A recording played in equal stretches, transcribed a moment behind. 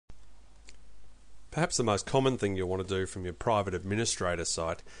Perhaps the most common thing you'll want to do from your private administrator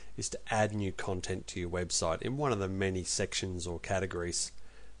site is to add new content to your website in one of the many sections or categories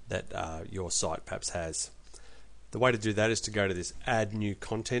that your site perhaps has. The way to do that is to go to this Add New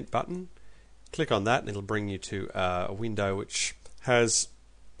Content button, click on that, and it'll bring you to a window which has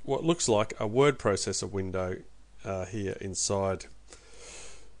what looks like a word processor window here inside.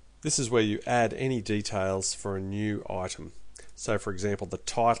 This is where you add any details for a new item. So for example, the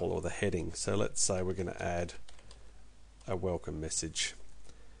title or the heading. So let's say we're going to add a welcome message.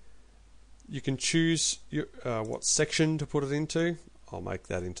 You can choose what section to put it into. I'll make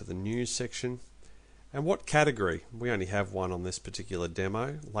that into the news section. And what category? We only have one on this particular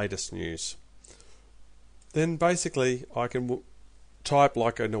demo, latest news. Then basically I can type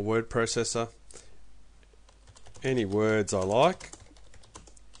like in a word processor any words I like,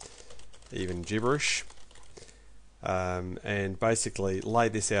 even gibberish. And basically lay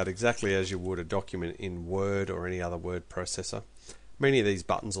this out exactly as you would a document in Word or any other word processor. Many of these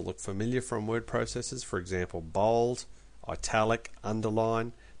buttons will look familiar from word processors, for example bold, italic,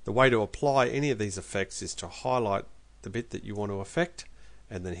 underline. The way to apply any of these effects is to highlight the bit that you want to affect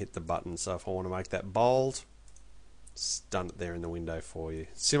and then hit the button. So if I want to make that bold, it's done it there in the window for you.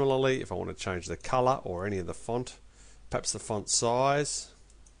 Similarly, if I want to change the colour or any of the font, perhaps the font size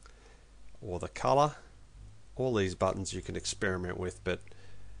or the colour, all these buttons you can experiment with, but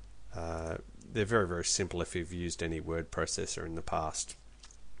they're very, very simple if you've used any word processor in the past.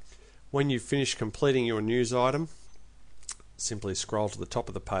 When you've finished completing your news item, simply scroll to the top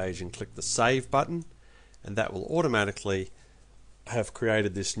of the page and click the Save button, and that will automatically have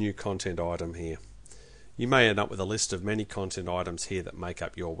created this new content item here. You may end up with a list of many content items here that make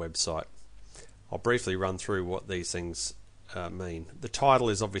up your website. I'll briefly run through what these things mean. The title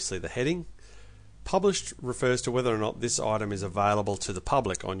is obviously the heading. Published refers to whether or not this item is available to the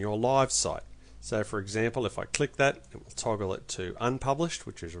public on your live site. So for example, if I click that, it will toggle it to unpublished,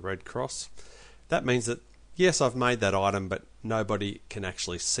 which is a red cross. That means that yes, I've made that item, but nobody can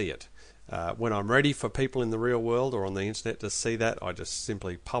actually see it. When I'm ready for people in the real world or on the internet to see that, I just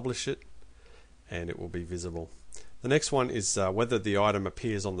simply publish it and it will be visible. The next one is whether the item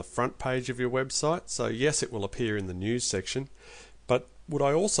appears on the front page of your website. So yes, it will appear in the news section, but would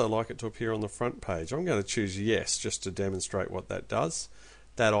I also like it to appear on the front page? I'm going to choose yes just to demonstrate what that does.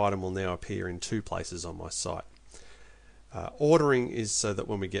 That item will now appear in two places on my site. Ordering is so that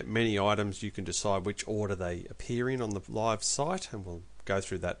when we get many items, you can decide which order they appear in on the live site, and we'll go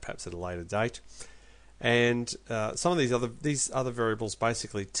through that perhaps at a later date. And some of these other variables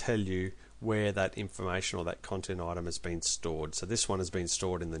basically tell you where that information or that content item has been stored. So this one has been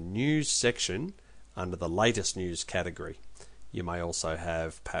stored in the news section under the latest news category. You may also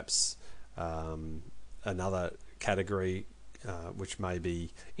have perhaps another category which may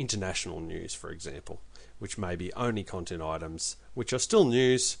be international news, for example, which may be only content items which are still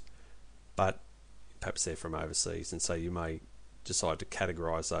news, but perhaps they're from overseas, and so you may decide to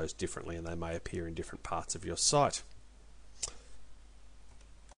categorize those differently and they may appear in different parts of your site.